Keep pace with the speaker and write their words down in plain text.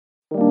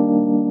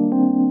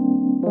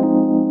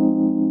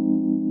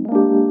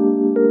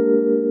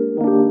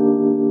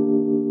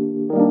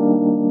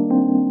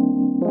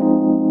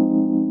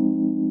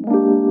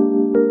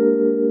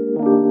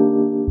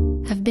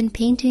been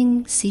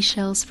painting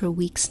seashells for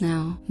weeks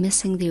now,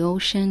 missing the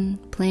ocean,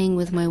 playing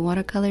with my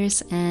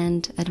watercolors,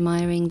 and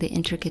admiring the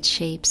intricate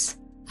shapes.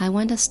 I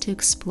want us to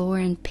explore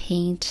and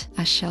paint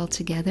a shell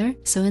together.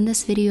 So in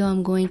this video,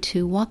 I'm going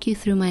to walk you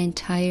through my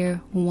entire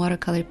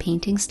watercolor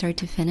painting start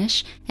to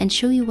finish and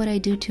show you what I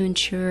do to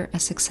ensure a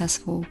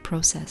successful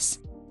process.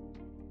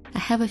 I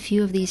have a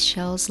few of these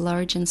shells,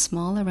 large and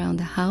small, around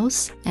the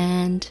house,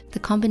 and the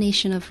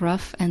combination of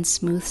rough and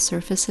smooth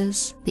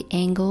surfaces, the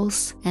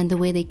angles, and the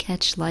way they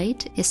catch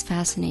light is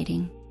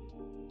fascinating.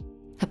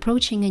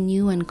 Approaching a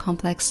new and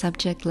complex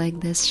subject like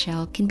this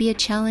shell can be a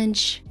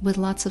challenge with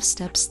lots of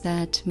steps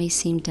that may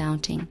seem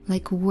daunting.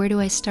 Like, where do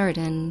I start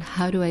and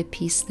how do I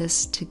piece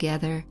this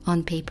together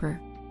on paper?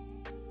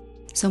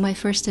 So my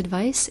first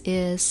advice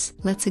is,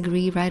 let's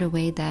agree right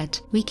away that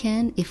we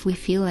can, if we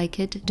feel like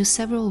it, do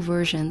several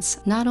versions.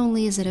 Not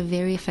only is it a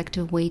very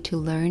effective way to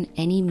learn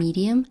any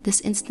medium,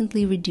 this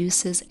instantly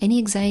reduces any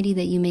anxiety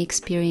that you may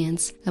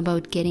experience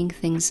about getting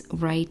things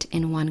right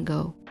in one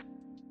go.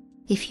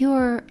 If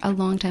you're a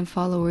longtime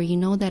follower, you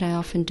know that I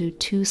often do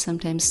 2,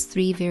 sometimes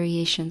 3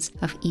 variations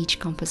of each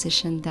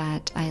composition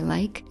that I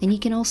like. And you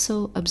can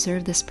also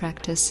observe this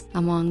practice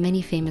among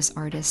many famous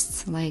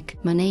artists like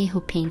Monet,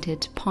 who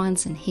painted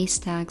ponds and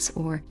haystacks,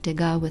 or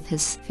Degas with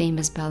his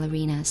famous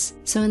ballerinas.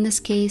 So in this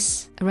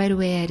case, right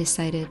away I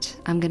decided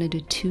I'm gonna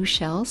do 2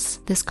 shells.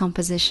 This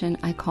composition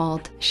I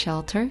called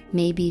Shelter.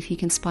 Maybe if you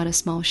can spot a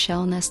small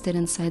shell nested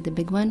inside the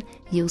big one,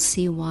 you'll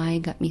see why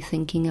it got me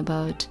thinking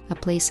about a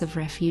place of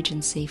refuge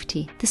and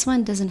safety. This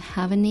one doesn't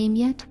have a name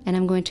yet, and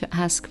I'm going to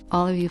ask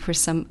all of you for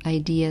some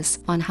ideas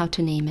on how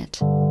to name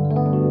it.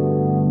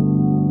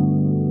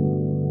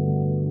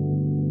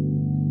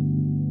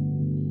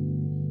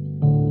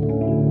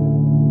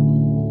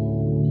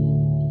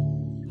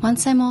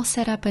 Once I'm all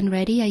set up and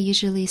ready, I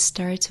usually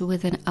start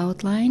with an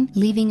outline,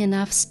 leaving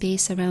enough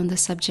space around the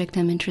subject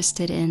I'm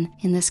interested in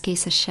this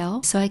case a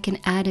shell, so I can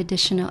add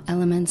additional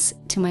elements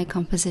to my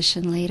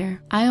composition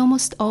later. I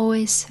almost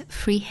always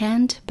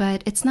freehand,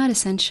 but it's not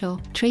essential.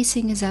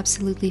 Tracing is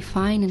absolutely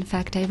fine. In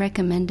fact, I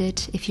recommend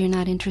it if you're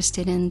not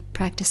interested in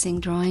practicing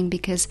drawing,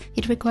 because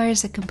it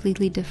requires a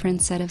completely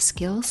different set of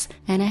skills,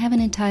 and I have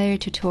an entire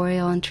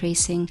tutorial on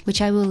tracing,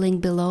 which I will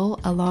link below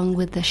along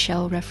with the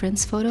shell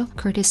reference photo,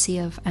 courtesy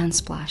of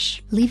Unsplash.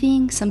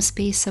 Leaving some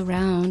space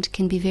around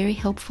can be very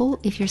helpful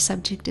if your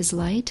subject is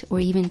light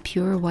or even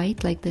pure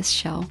white like this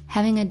shell.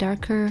 Having a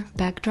darker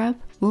backdrop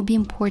will be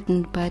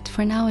important, but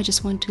for now I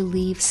just want to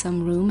leave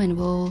some room and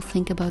we'll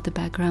think about the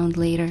background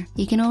later.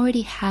 You can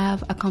already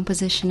have a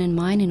composition in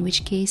mind, in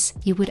which case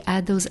you would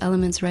add those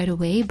elements right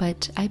away,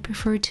 but I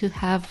prefer to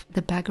have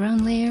the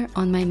background layer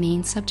on my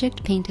main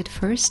subject painted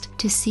first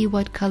to see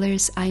what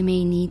colors I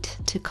may need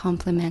to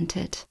complement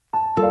it.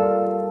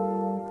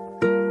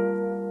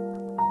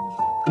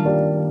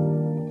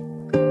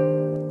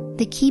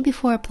 The key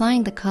before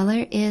applying the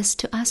color is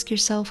to ask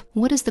yourself,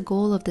 what is the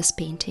goal of this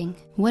painting?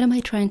 What am I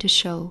trying to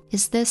show?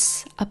 Is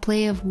this a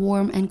play of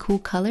warm and cool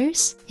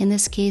colors? In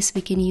this case,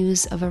 we can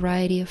use a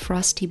variety of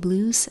frosty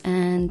blues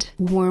and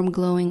warm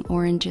glowing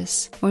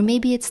oranges. Or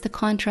maybe it's the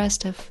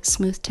contrast of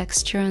smooth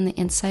texture on the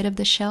inside of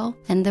the shell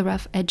and the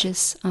rough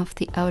edges of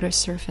the outer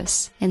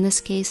surface. In this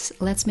case,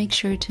 let's make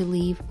sure to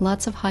leave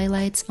lots of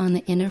highlights on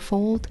the inner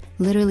fold,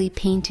 literally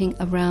painting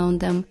around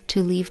them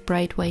to leave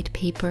bright white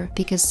paper,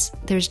 because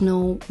there's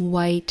no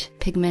white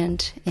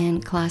pigment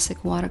in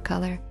classic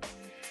watercolor.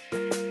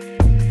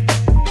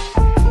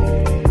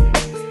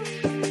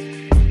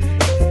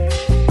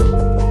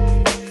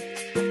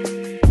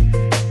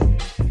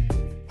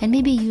 And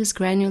maybe use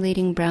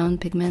granulating brown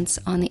pigments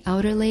on the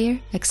outer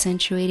layer,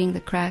 accentuating the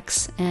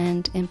cracks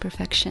and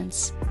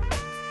imperfections.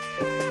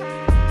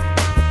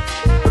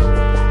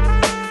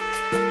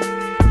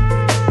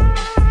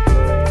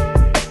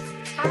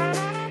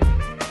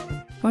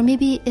 Or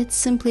maybe it's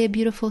simply a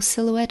beautiful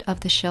silhouette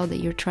of the shell that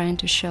you're trying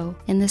to show.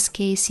 In this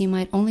case, you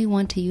might only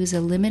want to use a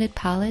limited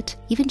palette,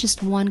 even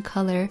just one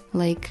color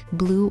like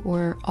blue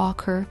or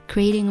ochre,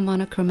 creating a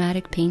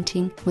monochromatic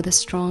painting with a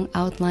strong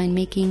outline,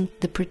 making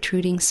the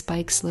protruding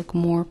spikes look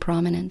more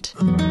prominent.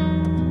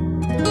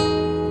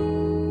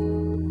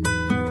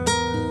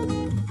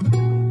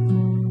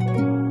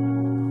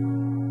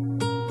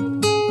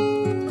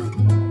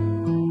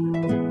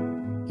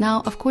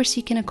 Now, of course,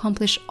 you can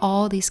accomplish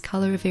all these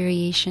color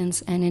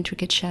variations and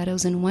intricate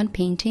shadows in one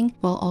painting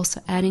while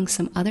also adding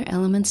some other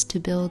elements to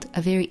build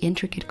a very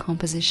intricate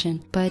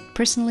composition. But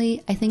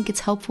personally, I think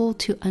it's helpful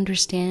to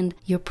understand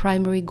your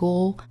primary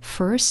goal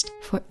first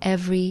for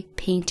every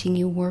painting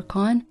you work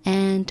on,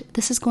 and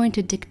this is going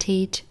to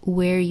dictate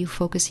where you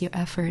focus your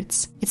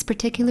efforts. It's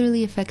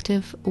particularly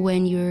effective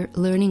when you're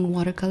learning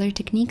watercolor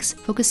techniques,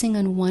 focusing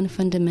on one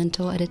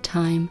fundamental at a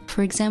time.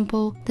 For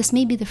example, this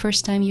may be the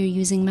first time you're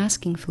using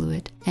masking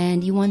fluid,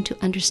 and you want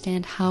to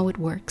understand how it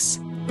works.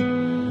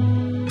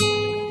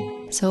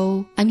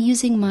 So I'm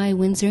using my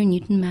Winsor &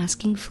 Newton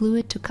masking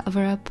fluid to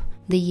cover up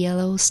the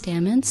yellow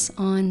stamens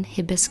on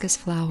hibiscus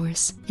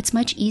flowers. It's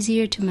much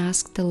easier to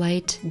mask the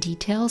light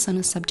details on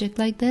a subject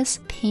like this,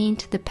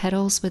 paint the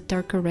petals with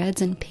darker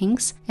reds and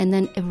pinks, and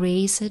then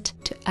erase it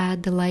to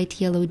add the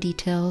light yellow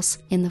details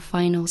in the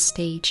final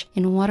stage.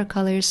 In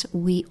watercolors,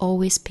 we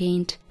always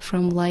paint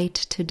from light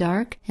to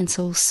dark, and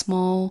so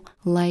small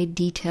light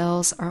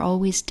details are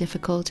always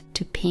difficult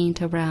to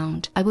paint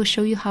around. I will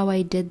show you how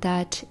I did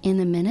that in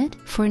a minute.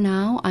 For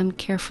now, I'm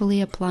carefully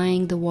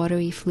applying the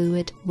watery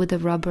fluid with a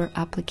rubber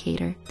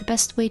applicator. The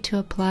best way to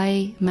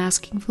apply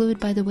masking fluid,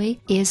 by the way,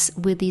 is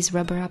with these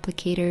rubber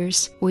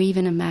applicators or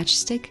even a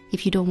matchstick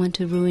if you don't want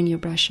to ruin your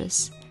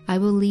brushes. I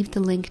will leave the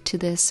link to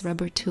this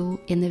rubber tool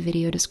in the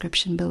video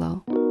description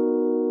below.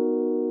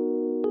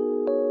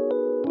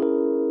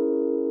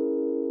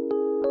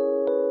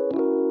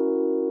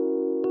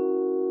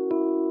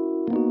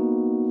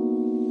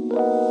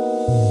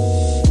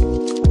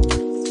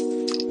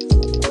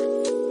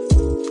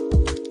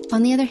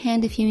 On the other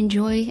hand, if you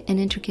enjoy an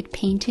intricate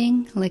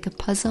painting, like a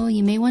puzzle,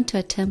 you may want to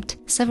attempt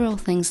several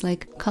things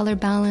like color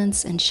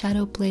balance and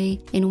shadow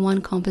play in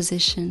one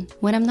composition.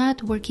 When I'm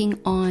not working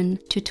on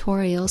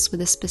tutorials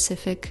with a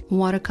specific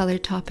watercolor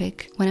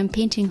topic, when I'm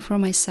painting for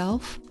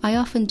myself, I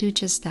often do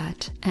just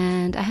that.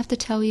 And I have to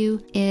tell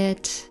you,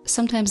 it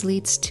sometimes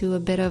leads to a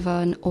bit of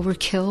an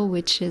overkill,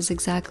 which is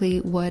exactly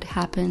what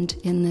happened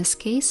in this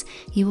case.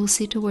 You will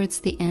see towards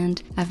the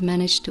end, I've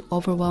managed to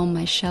overwhelm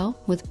my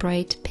shell with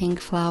bright pink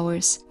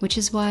flowers, which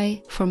is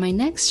why for my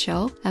next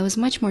shell, I was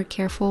much more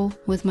careful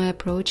with my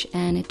approach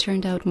and it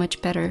turned out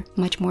much better,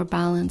 much more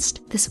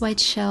balanced. This white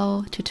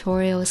shell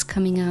tutorial is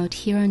coming out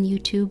here on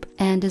YouTube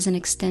and as an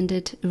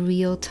extended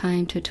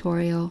real-time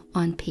tutorial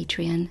on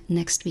Patreon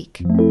next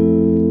week.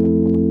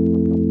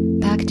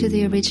 Back to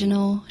the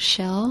original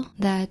shell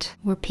that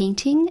we're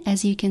painting.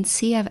 As you can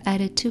see, I've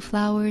added 2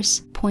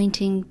 flowers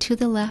pointing to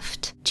the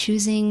left,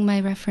 choosing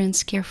my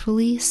reference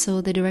carefully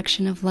so the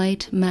direction of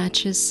light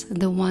matches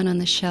the one on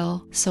the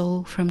shell.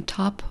 So from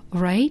top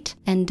right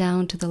and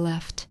down to the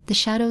left. The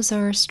shadows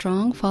are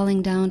strong,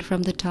 falling down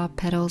from the top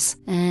petals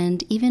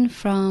and even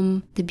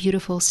from the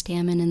beautiful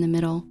stamen in the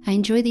middle. I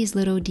enjoy these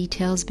little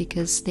details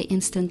because they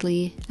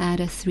instantly add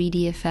a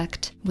 3D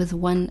effect with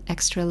one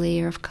extra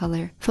layer of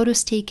color.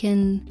 Photos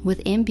taken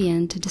with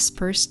ambient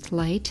dispersed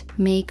light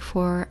make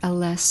for a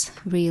less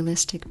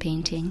realistic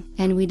painting,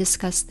 and we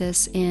discussed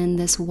this in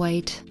this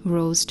white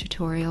rose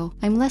tutorial.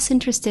 I'm less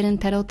interested in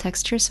petal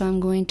texture, so I'm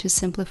going to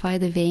simplify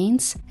the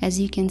veins. As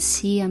you can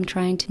see, I'm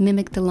trying to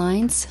mimic the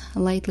lines,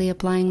 lightly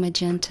applying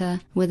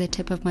magenta with the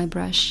tip of my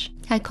brush.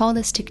 I call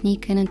this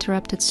technique an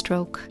interrupted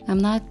stroke. I'm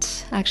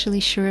not actually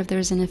sure if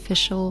there's an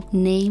official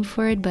name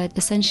for it, but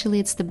essentially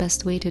it's the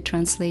best way to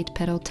translate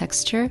petal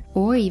texture,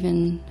 or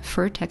even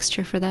fur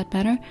texture for that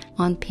matter,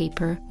 on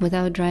paper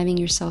without driving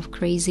yourself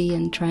crazy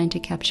and trying to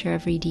capture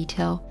every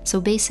detail.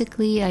 So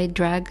basically I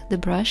drag the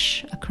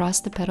brush across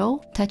the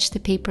petal, touch the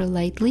paper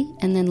lightly,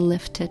 and then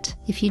lift it.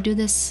 If you do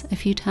this a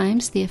few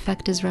times, the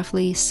effect is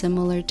roughly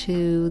similar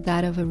to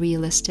that of a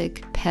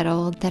realistic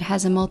petal that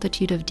has a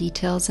multitude of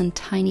details and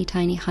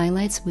tiny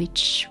highlights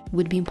which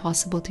would be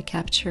impossible to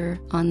capture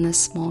on this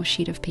small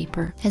sheet of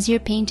paper. As you're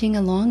painting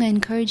along, I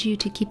encourage you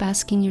to keep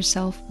asking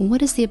yourself,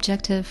 what is the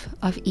objective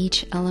of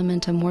each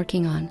element I'm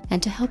working on?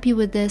 And to help you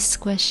with this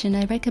question,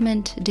 I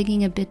recommend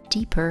digging a bit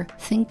deeper.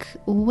 Think,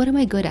 what am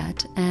I good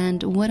at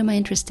and what am I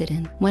interested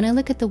in? When I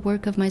look at the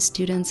work of my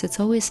students, it's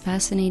always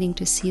fascinating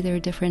to see their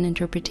different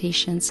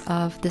interpretations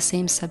of the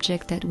same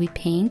subject that we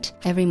paint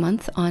every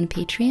month on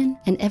Patreon.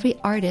 And every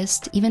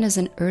artist, even as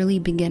an early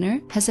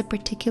beginner, has a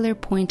particular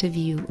point of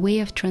view, way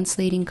of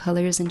translating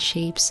colors and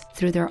shapes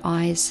through their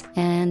eyes,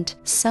 and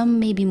some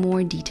may be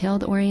more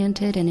detailed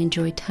oriented and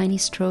enjoy tiny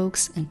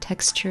strokes and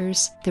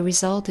textures. The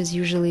result is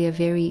usually a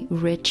very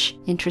rich,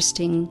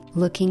 interesting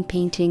looking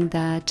painting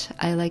that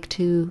I like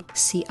to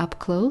see up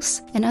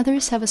close, and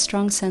others have a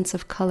strong sense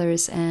of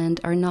colors and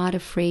are not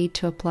afraid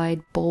to apply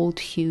bold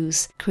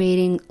hues,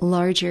 creating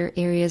larger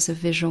areas of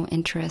visual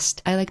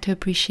interest. I like to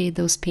appreciate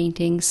those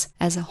paintings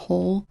as a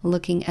whole,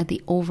 looking at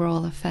the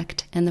overall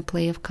effect and the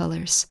play of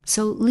colors.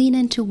 So lean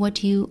into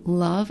what you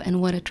love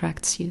and what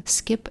attracts you.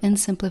 Skip and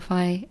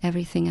simplify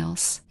everything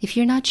else. If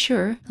you're not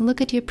sure, look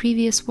at your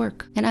previous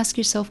work and ask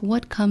yourself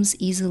what comes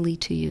easily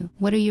to you.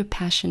 What are you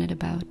passionate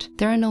about?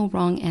 There are no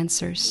wrong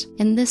answers.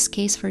 In this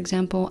case, for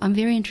example, I'm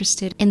very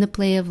interested in the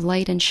play of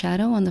light and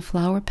shadow on the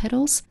flower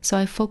petals, so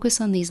I focus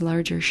on these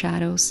larger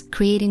shadows,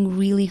 creating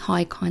really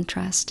high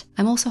contrast.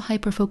 I'm also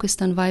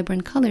hyper-focused on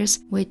vibrant colors,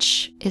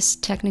 which is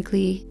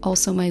technically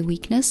also my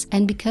weakness,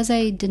 and because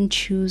I didn't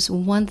choose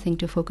one thing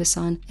to focus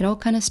on, it all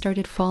kind of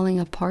started falling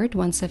apart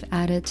once I've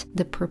added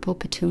the purple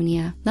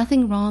petunia.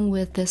 Nothing wrong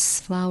with this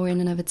flower in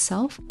and of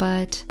itself,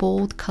 but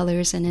bold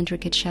colors and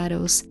intricate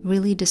shadows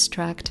really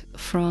distract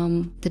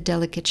from the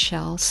delicate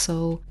shell,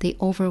 so they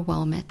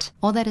overwhelm it.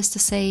 All that is to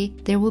say,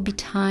 there will be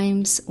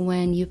times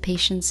when your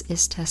patience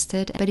is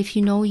tested, but if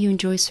you know you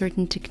enjoy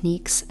certain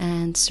techniques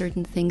and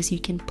certain things, you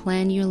can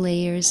plan your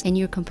layers and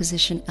your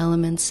composition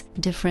elements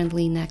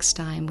differently next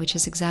time, which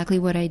is exactly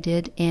what I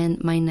did in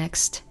my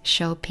next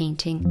shell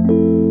painting.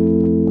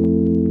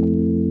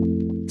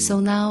 So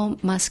now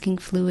masking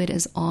fluid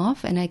is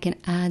off and I can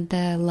add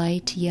the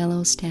light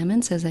yellow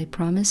stamens as I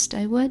promised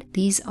I would.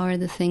 These are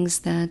the things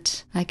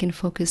that I can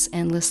focus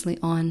endlessly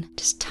on.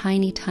 Just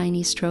tiny,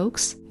 tiny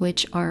strokes,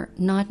 which are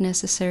not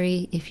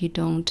necessary if you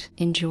don't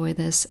enjoy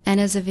this.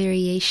 And as a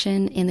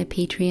variation in the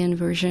Patreon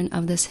version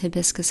of this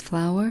hibiscus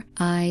flower,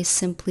 I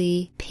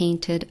simply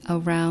painted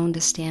around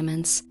the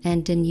stamens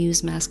and didn't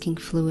use masking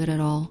fluid at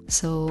all.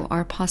 So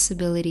our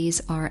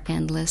possibilities are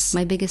endless.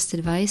 My biggest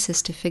advice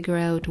is to figure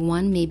out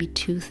one, maybe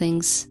two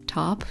things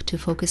top to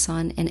focus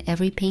on in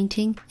every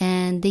painting,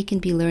 and they can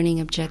be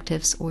learning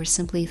objectives or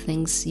simply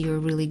things you're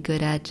really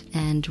good at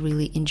and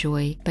really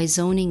enjoy. By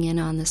zoning in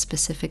on the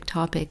specific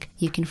topic,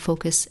 you can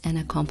focus and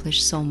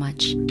accomplish so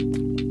much.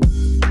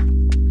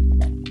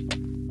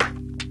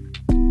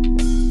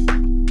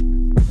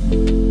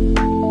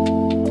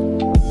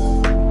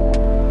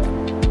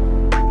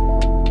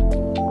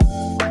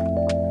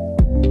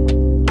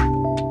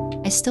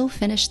 I still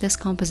finished this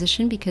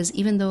composition because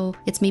even though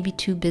it's maybe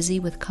too busy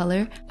with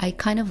color, I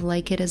kind of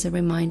like it as a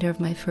reminder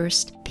of my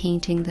first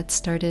painting that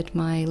started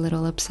my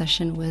little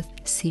obsession with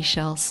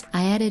seashells.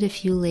 I added a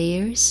few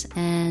layers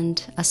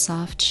and a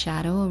soft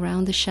shadow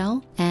around the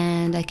shell,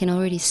 and I can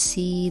already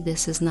see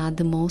this is not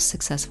the most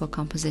successful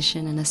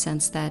composition in a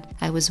sense that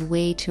I was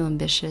way too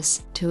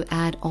ambitious to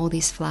add all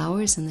these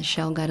flowers and the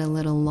shell got a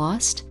little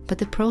lost. But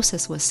the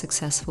process was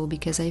successful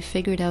because I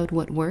figured out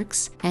what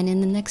works, and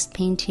in the next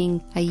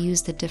painting I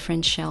used a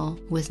different shell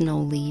with no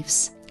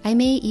leaves. I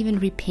may even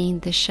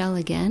repaint the shell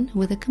again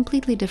with a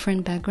completely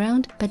different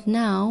background, but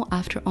now,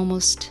 after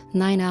almost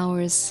 9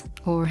 hours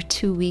or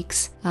 2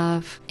 weeks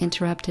of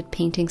interrupted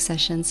painting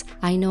sessions,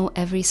 I know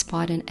every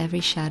spot and every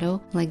shadow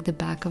like the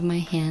back of my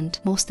hand.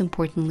 Most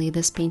importantly,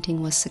 this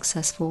painting was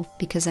successful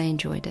because I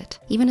enjoyed it.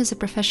 Even as a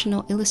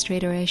professional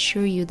illustrator, I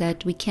assure you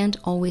that we can't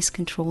always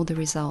control the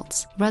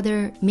results.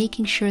 Rather,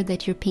 making sure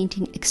that your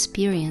painting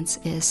experience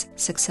is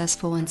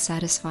successful and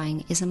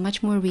satisfying is a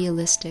much more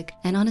realistic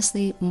and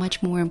honestly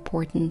much more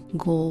important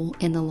goal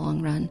in the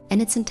long run. And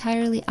it's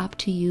entirely up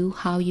to you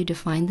how you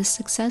define this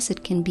success.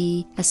 It can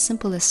be as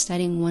simple as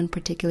studying one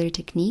particular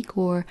technique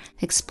or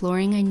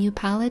exploring a new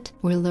palette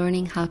or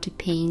learning how to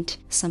paint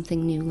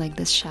something new like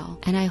this shell.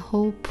 And I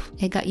hope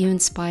it got you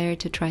inspired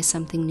to try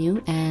something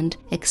new and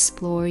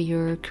explore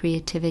your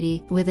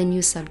creativity with a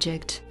new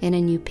subject in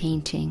a new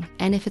painting.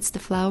 And if it's the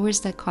flowers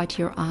that caught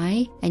your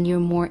eye and you're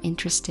more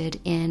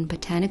interested in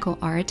botanical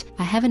art,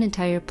 I have an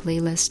entire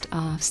playlist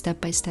of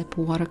step-by-step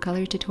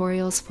watercolor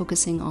tutorials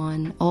focusing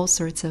on all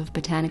sorts of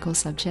botanical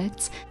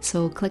subjects.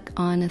 So click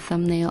on the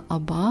thumbnail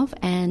above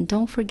and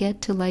don't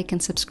forget to like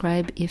and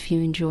subscribe if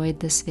you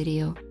enjoyed this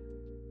video.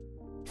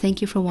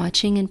 Thank you for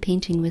watching and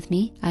painting with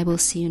me. I will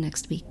see you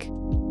next week.